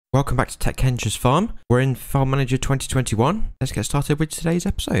Welcome back to Hench's farm. We're in Farm Manager 2021. Let's get started with today's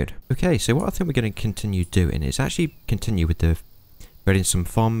episode. Okay, so what I think we're going to continue doing is actually continue with the building some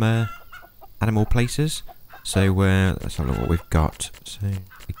farm animal places. So let's have a look what we've got. So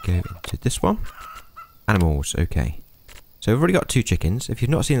we go into this one. Animals, okay. So we've already got 2 chickens. If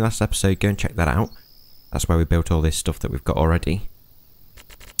you've not seen the last episode, go and check that out. That's where we built all this stuff that we've got already.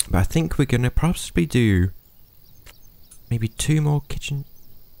 But I think we're going to possibly do maybe 2 more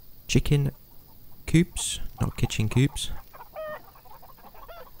chicken coops, not kitchen coops.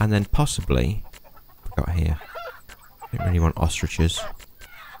 And then possibly, what we got here, I don't really want ostriches.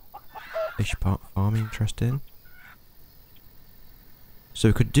 Fish pot farm, interesting. So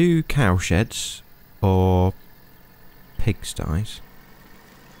we could do cow sheds or pigsties.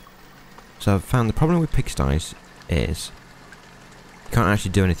 So I've found the problem with pigsties is you can't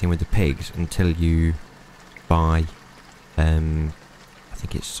actually do anything with the pigs until you buy I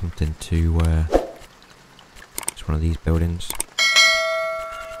think it's something to it's one of these buildings,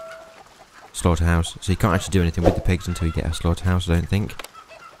 slaughterhouse. So you can't actually do anything with the pigs until you get a slaughterhouse, I don't think.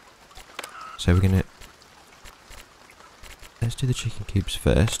 So we're let's do the chicken coops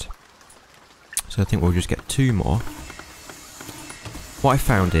first. So I think we'll just get 2 more. What I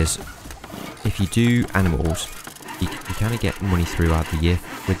found is if you do animals, you kind of get money throughout the year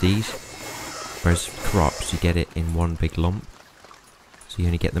with these, whereas crops you get it in one big lump. So you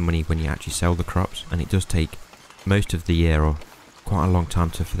only get the money when you actually sell the crops, and it does take most of the year or quite a long time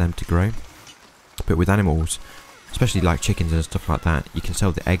for them to grow. But with animals, especially like chickens and stuff like that, you can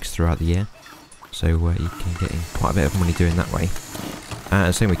sell the eggs throughout the year. So you can get in quite a bit of money doing that way.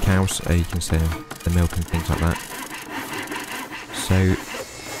 Same with cows, you can sell the milk and things like that. So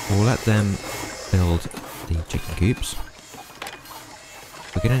we'll let them build the chicken coops.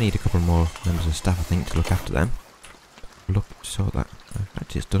 We're going to need a couple more members of staff, I think, to look after them. Look, saw that.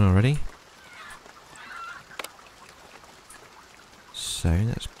 Actually, it's done already. So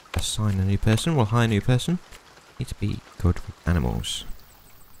let's assign a new person. We'll hire a new person. Need to be good with animals.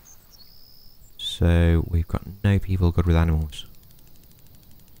 So we've got no people good with animals.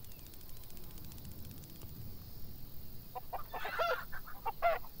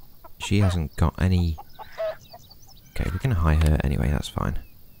 She hasn't got any. Okay, we're going to hire her anyway. That's fine.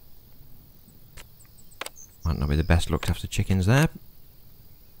 Might not be the best looked after chickens there.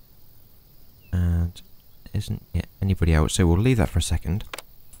 And isn't yet anybody else, so we'll leave that for a second.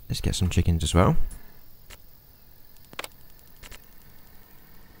 Let's get some chickens as well.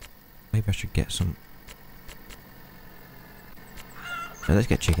 Maybe I should get some. No, let's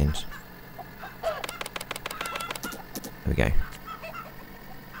get chickens. There we go.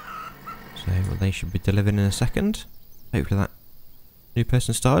 So well, they should be delivered in a second. Hopefully that new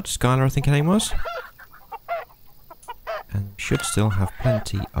person started. Skylar, I think her name was. And we should still have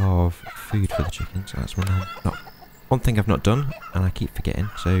plenty of food for the chickens. That's one thing I've not done, and I keep forgetting.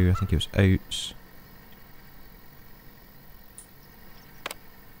 So I think it was oats.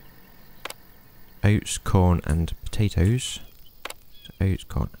 Oats, corn, and potatoes. So oats,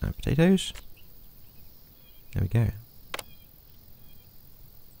 corn, and potatoes. There we go.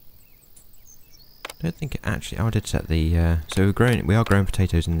 I don't think it actually. Oh, I did set the. So we are growing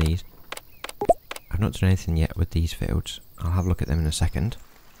potatoes in these. I've not done anything yet with these fields. I'll have a look at them in a second.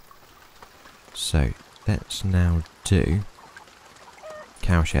 So let's now do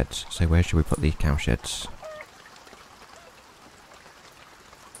cow sheds. So where should we put these cow sheds?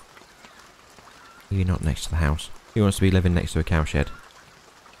 Maybe not next to the house. Who wants to be living next to a cow shed?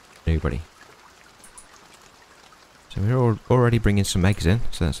 Nobody. So we're already bringing some eggs in.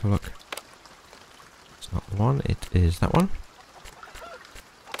 So let's have a look. It's not the one. It is that one.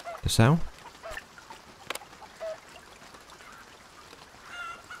 To sell.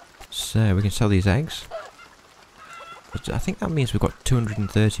 So we can sell these eggs. I think that means we've got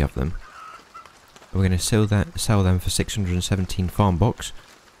 230 of them. We're going to sell them for 617 farm bucks.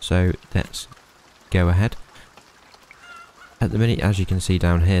 So let's go ahead. At the minute, as you can see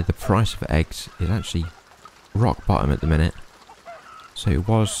down here, the price of eggs is actually rock bottom at the minute. So it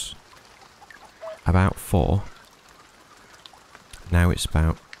was about 4. Now it's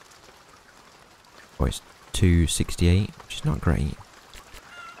about, oh, it's 268, which is not great.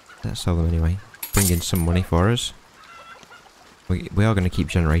 Let's sell them anyway. Bring in some money for us. We are going to keep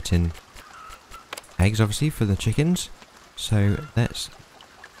generating eggs, obviously, for the chickens. So let's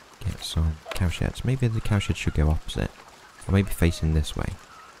get some cow sheds. Maybe the cow shed should go opposite. Or maybe facing this way.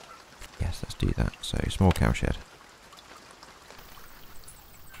 Yes, let's do that. So, small cow shed.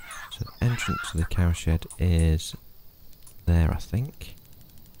 So the entrance to the cow shed is there, I think.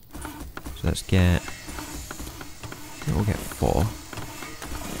 So let's get. I think we'll get 4.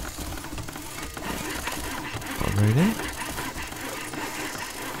 Ready?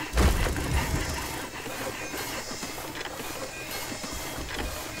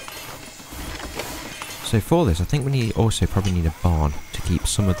 So for this, I think we also probably need a barn to keep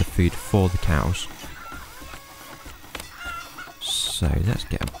some of the food for the cows. So let's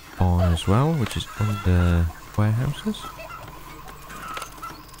get a barn as well, which is under warehouses.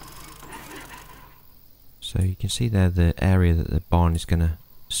 So you can see there the area that the barn is going to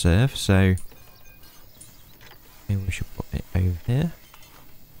serve. So maybe we should put it over here.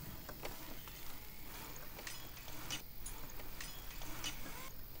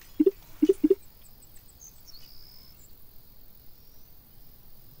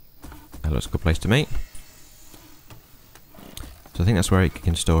 That looks a good place to meet. So I think that's where it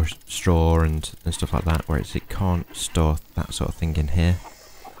can store straw and stuff like that, whereas it can't store that sort of thing in here.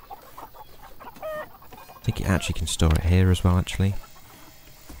 I think it actually can store it here as well, actually.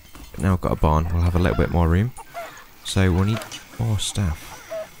 But now I've got a barn, we'll have a little bit more room. So we'll need more staff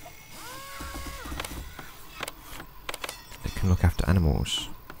that can look after animals.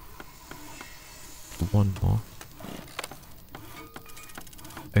 One more.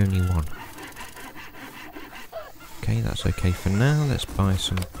 Only one. Okay, that's okay for now. Let's buy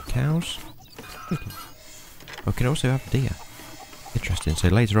some cows. We can also have deer. Interesting. So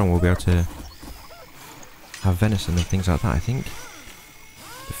later on we'll be able to have venison and things like that, I think.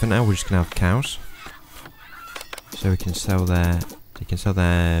 But for now we're just gonna have cows. So we can sell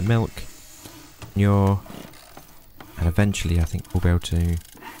their milk, manure, and eventually I think we'll be able to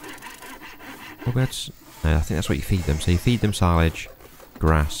no, I think that's what you feed them. So you feed them silage,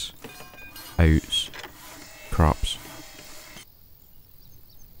 grass, oats, crops,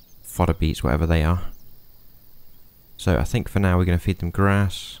 fodder beets, whatever they are. So I think for now we're going to feed them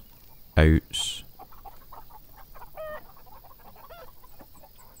grass, oats,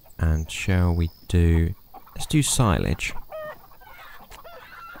 and shall we do, let's do silage.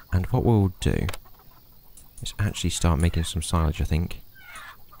 And what we'll do is actually start making some silage, I think.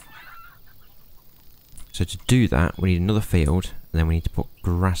 So to do that we need another field, and then we need to put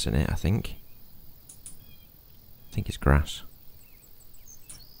grass in it, I think. I think it's grass.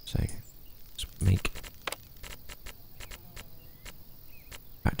 So let's make.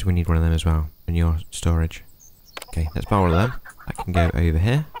 In fact, do we need one of them as well in your storage? Okay, let's buy one of them. That can go over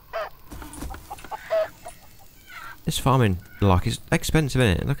here. This farming block is expensive,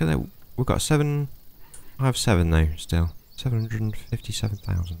 isn't it? Look at that. We've got 7. I have 7 though. Still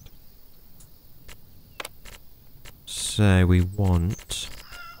 757,000. So we want.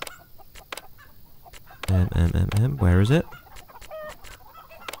 Where is it?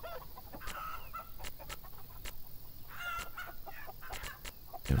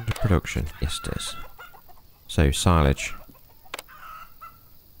 Under production. Yes, it is. So silage.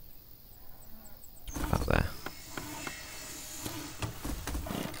 About there.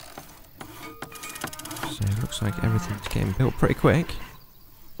 So it looks like everything's getting built pretty quick.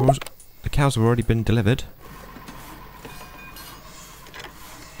 The cows have already been delivered.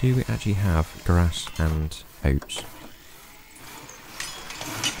 Do we actually have grass and oats?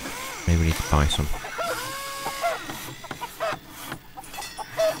 Maybe we need to buy some.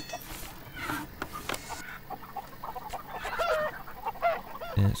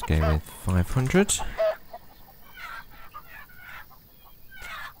 Let's go with 500.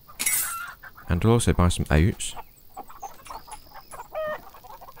 And we'll also buy some oats.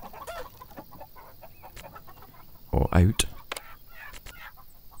 Or oat.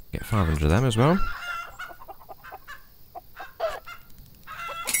 Get 500 of them as well.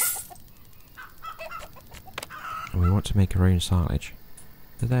 And we want to make our own silage.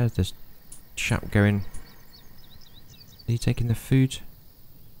 So there's this chap going. Is he taking the food?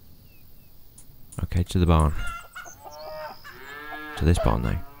 Okay, to the barn. To this barn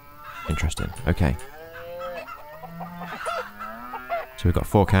though. Interesting. Okay. So we've got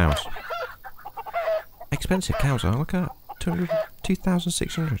 4 cows. Expensive cows are. Look at that.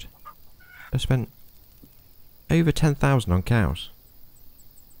 2,600. I've spent over 10,000 on cows.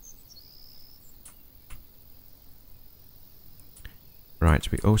 Right, so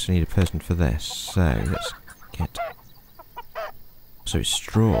we also need a person for this. So let's get. So it's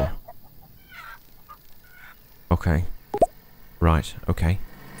straw. Okay. Right, okay.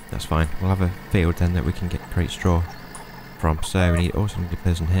 That's fine. We'll have a field then that we can create straw from. So we also need a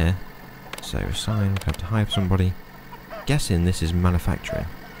person here. So assign, we have to hire somebody. Guessing this is manufacturing.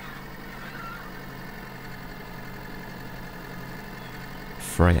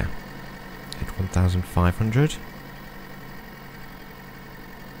 Freya. At 1,500.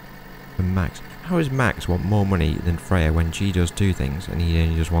 And Max. How does Max want more money than Freya when she does 2 things and he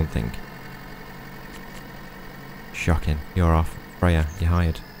only does 1 thing? Shocking. You're off. Freya, you're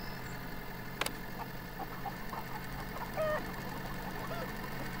hired.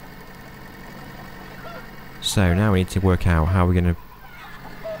 So now we need to work out how we're going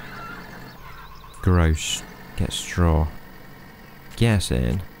to get straw.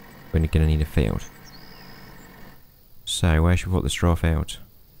 Guessing we're going to need a field. So where should we put the straw field?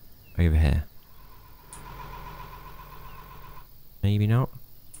 Over here. Maybe not.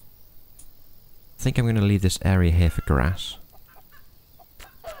 I think I'm going to leave this area here for grass.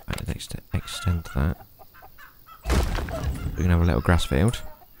 Let's extend that. We're going to have a little grass field.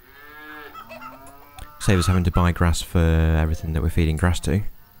 Save us having to buy grass for everything that we're feeding grass to.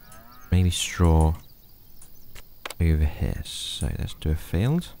 Maybe straw over here. So let's do a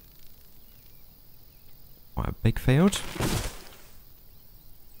field. Quite a big field.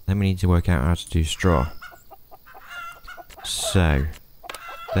 Then we need to work out how to do straw. So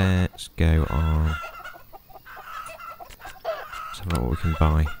let's go on. Let's have a look what we can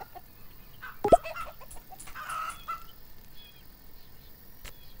buy.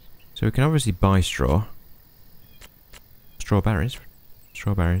 So we can obviously buy straw. Strawberries.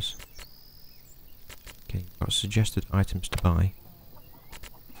 Strawberries. Okay, got suggested items to buy.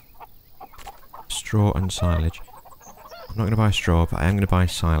 Straw and silage. I'm not going to buy straw, but I am going to buy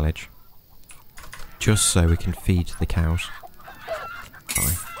silage. Just so we can feed the cows.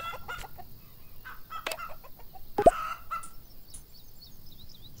 Bye.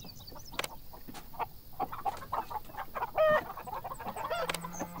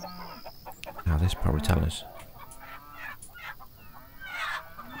 Now this probably tell us.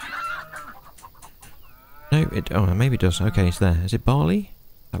 No, oh maybe it does. Okay, it's there. Is it barley?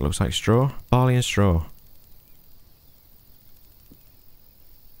 That looks like straw. Barley and straw.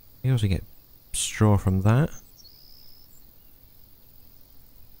 You also get straw from that.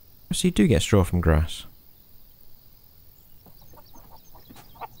 So you do get straw from grass.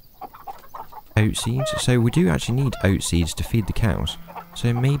 Oat seeds. So we do actually need oat seeds to feed the cows.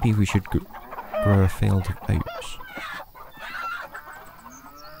 So maybe we should grow a field of oats.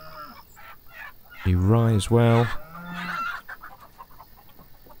 Do rye as well.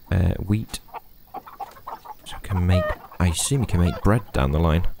 Wheat. So we can make... I assume you can make bread down the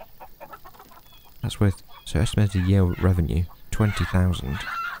line. That's worth... So estimated year revenue, 20,000.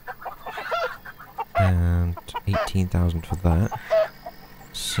 And 18,000 for that.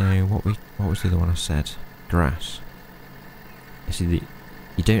 So what was the other one I said? Grass. You see,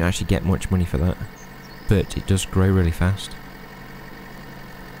 you don't actually get much money for that, but it does grow really fast.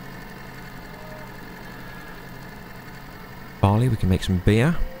 Barley, we can make some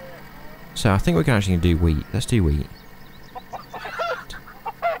beer. So I think we're actually going to do wheat. Let's do wheat.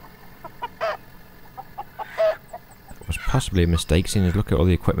 That was possibly a mistake, seeing as look at all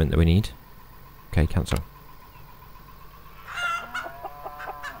the equipment that we need. Okay, cancel.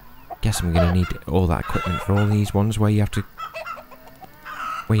 Guess I'm going to need all that equipment for all these ones where you have to...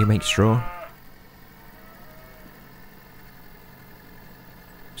 where you make straw.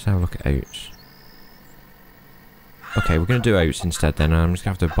 Let's have a look at oats. Okay, we're going to do oats instead then. I'm just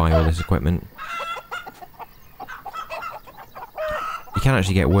going to have to buy all this equipment. You can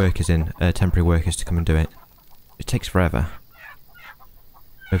actually get workers in, temporary workers to come and do it. It takes forever.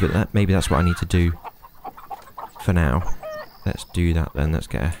 Maybe that's what I need to do for now. Let's do that then. Let's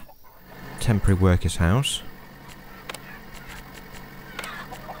get a temporary workers house.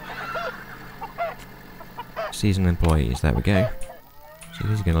 Seasonal employees, there we go. So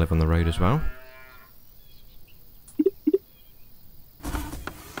these are going to live on the road as well.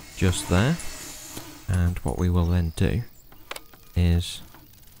 Just there. And what we will then do is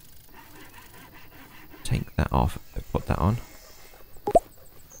take that off, put that on.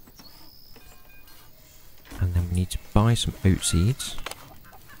 And then we need to buy some oat seeds.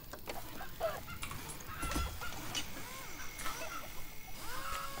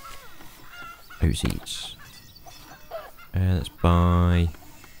 Oat seeds. Let's buy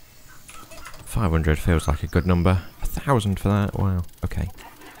 500, feels like a good number. 1,000 for that, wow, okay.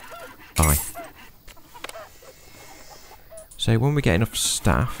 Buy. So when we get enough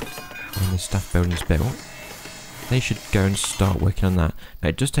staff, when the staff building's built, they should go and start working on that. Now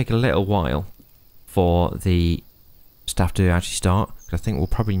it does take a little while for the staff to actually start, because I think we'll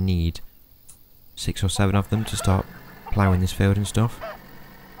probably need 6 or 7 of them to start ploughing this field and stuff.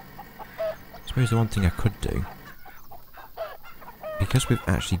 I suppose the one thing I could do, because we've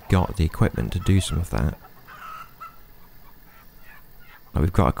actually got the equipment to do some of that, like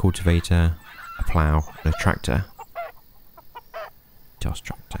we've got a cultivator, a plough, and a tractor. DOS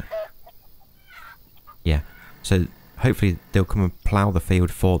tractor. Yeah, so hopefully they'll come and plough the field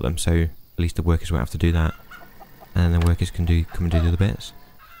for them, so at least the workers won't have to do that. and then workers can come and do the other bits.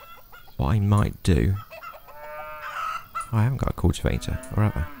 What I might do... Oh, I haven't got a cultivator, or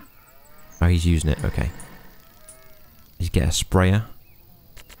have I? Oh, he's using it, okay. Let's get a sprayer.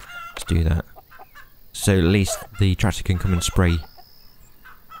 Let's do that. So at least the tractor can come and spray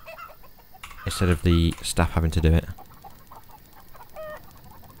instead of the staff having to do it.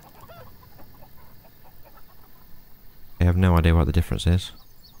 I have no idea what the difference is.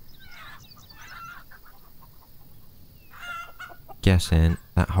 Guessing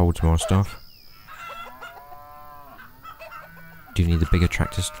that holds more stuff. Do you need the bigger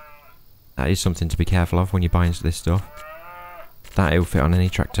tractors? That is something to be careful of when you're buying this stuff. That will fit on any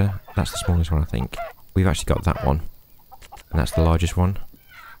tractor. That's the smallest one, I think. We've actually got that one. And that's the largest one.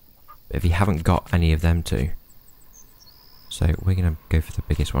 But if you haven't got any of them too. So we're going to go for the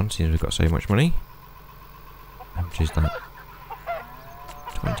biggest one, since we've got so much money. How much is that?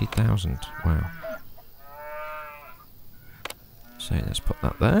 20,000. Wow. So let's put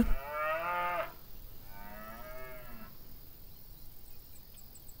that there.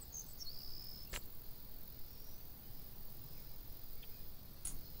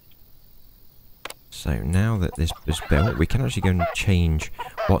 So now that this is built, we can actually go and change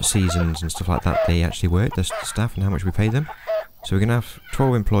what seasons and stuff like that they actually work, the staff, and how much we pay them. So we're going to have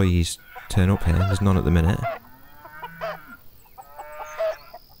 12 employees turn up here. There's none at the minute. I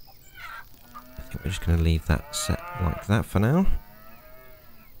think we're just going to leave that set like that for now.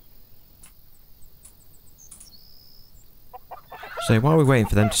 So while we're waiting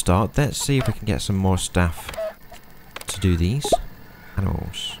for them to start, let's see if we can get some more staff to do these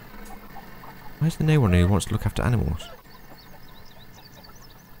animals. Why is there no one who wants to look after animals?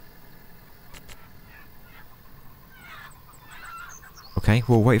 Okay,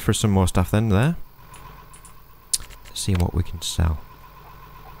 we'll wait for some more stuff then there. Let's see what we can sell.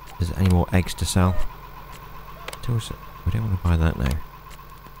 Is there any more eggs to sell? We don't want to buy that now.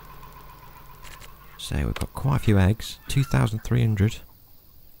 So we've got quite a few eggs. 2,300.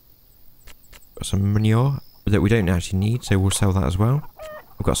 Got some manure that we don't actually need, so we'll sell that as well.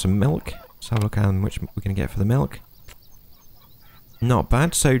 We've got some milk. Let's have a look at how much we're going to get for the milk. Not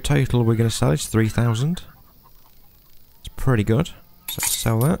bad. So total we're going to sell is 3,000. It's pretty good. So let's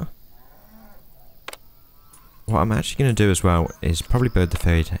sell that. What I'm actually going to do as well is probably bird the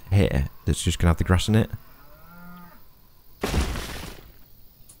feed here. That's just going to have the grass in it.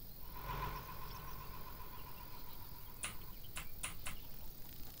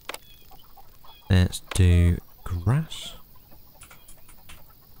 Let's do grass.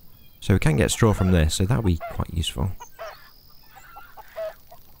 So we can get straw from this, so that'll be quite useful.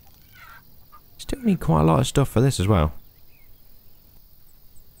 Still need quite a lot of stuff for this as well.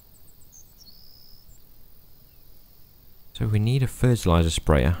 So we need a fertilizer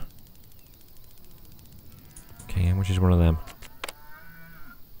sprayer. Okay, how much is one of them?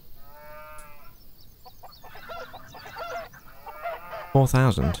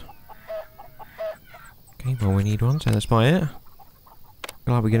 $4,000. Okay, well we need one, so let's buy it.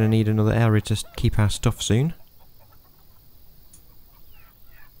 Feel like we're going to need another area to keep our stuff soon.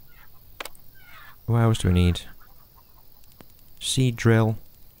 What else do we need? Seed drill.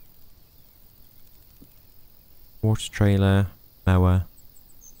 Water trailer. Mower.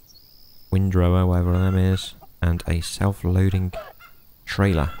 Windrower, whatever one of them is. And a self-loading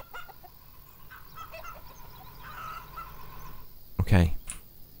trailer. Okay.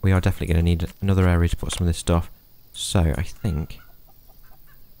 We are definitely going to need another area to put some of this stuff. So, I think...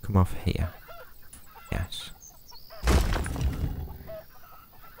 Come off here. Yes.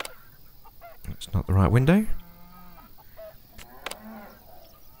 That's not the right window.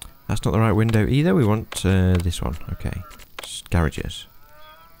 That's not the right window either. We want this one. Okay. Garages.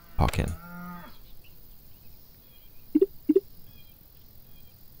 Park in.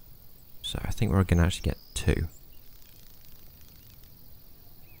 So I think we're going to actually get 2.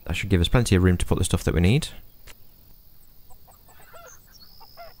 That should give us plenty of room to put the stuff that we need.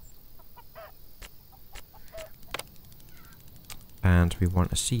 And we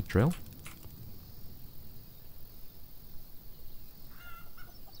want a seed drill.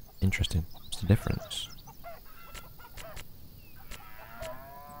 Interesting. What's the difference?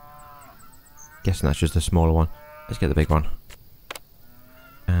 Guessing that's just a smaller one. Let's get the big one.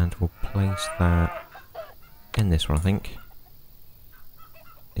 And we'll place that in this one, I think.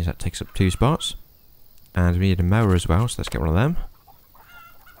 That takes up 2 spots. And we need a mower as well, so let's get one of them.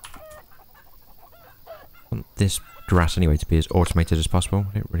 I want this grass anyway to be as automated as possible.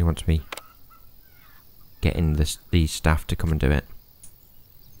 I don't really want to be getting these staff to come and do it.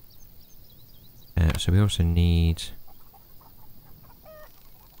 So we also need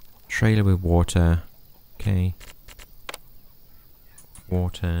trailer with water. Okay.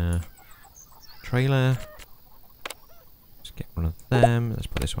 water trailer. Let's get one of them. Let's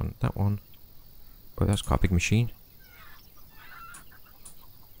put this one, that one. Oh, that's quite a big machine.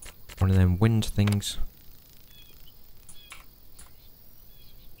 One of them wind things.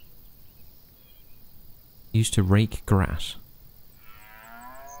 Used to rake grass.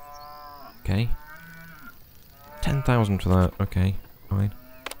 Okay. 10,000 for that. Okay, fine.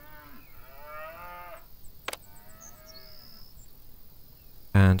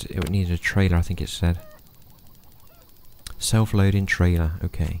 And it would need a trailer, I think it said. Self-loading trailer.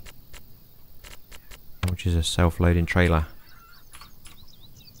 Okay. Which is a self-loading trailer?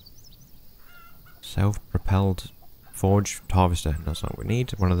 Self-propelled forged harvester. That's not what we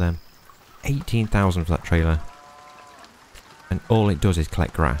need. One of them. 18,000 for that trailer. And all it does is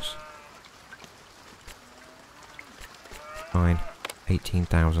collect grass. Fine.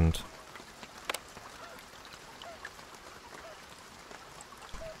 18,000.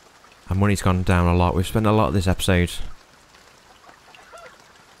 Our money's gone down a lot. We've spent a lot of this episode.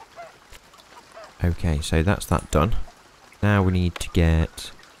 Okay, so that's that done. Now we need to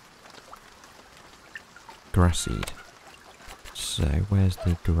get grass seed. So, where's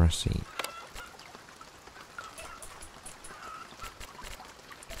the grass seed?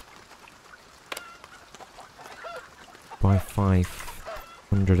 Buy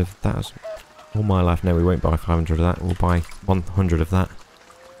 500 of that. All my life, no, we won't buy 500 of that. We'll buy 100 of that.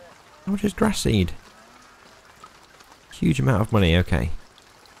 How much is grass seed? Huge amount of money, okay.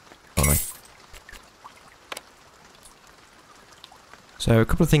 Bye. So a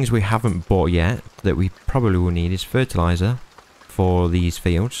couple of things we haven't bought yet that we probably will need is fertilizer for these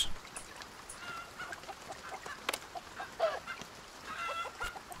fields.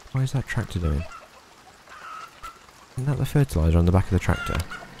 What is that tractor doing? Isn't that the fertilizer on the back of the tractor?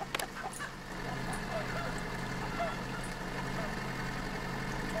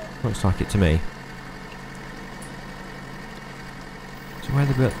 Looks like it to me. So where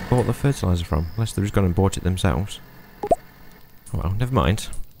they bought the fertilizer from? Unless they've just gone and bought it themselves. Well, never mind.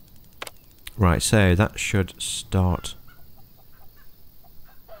 Right, so that should start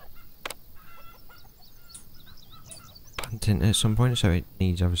planting at some point, so it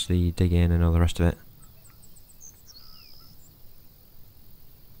needs obviously digging and all the rest of it.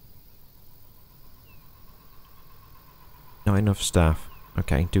 Not enough staff.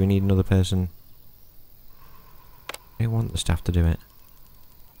 Okay, do we need another person? I don't want the staff to do it.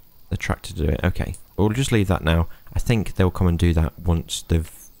 The tractor to do it. Okay, we'll just leave that now. I think they'll come and do that once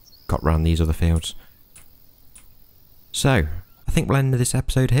they've got round these other fields. So, I think we'll end this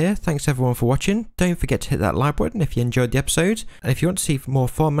episode here. Thanks everyone for watching. Don't forget to hit that like button if you enjoyed the episode. And if you want to see more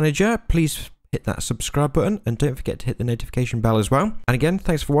Farm Manager, please hit that subscribe button. And don't forget to hit the notification bell as well. And again,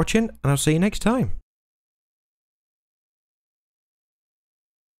 thanks for watching, and I'll see you next time.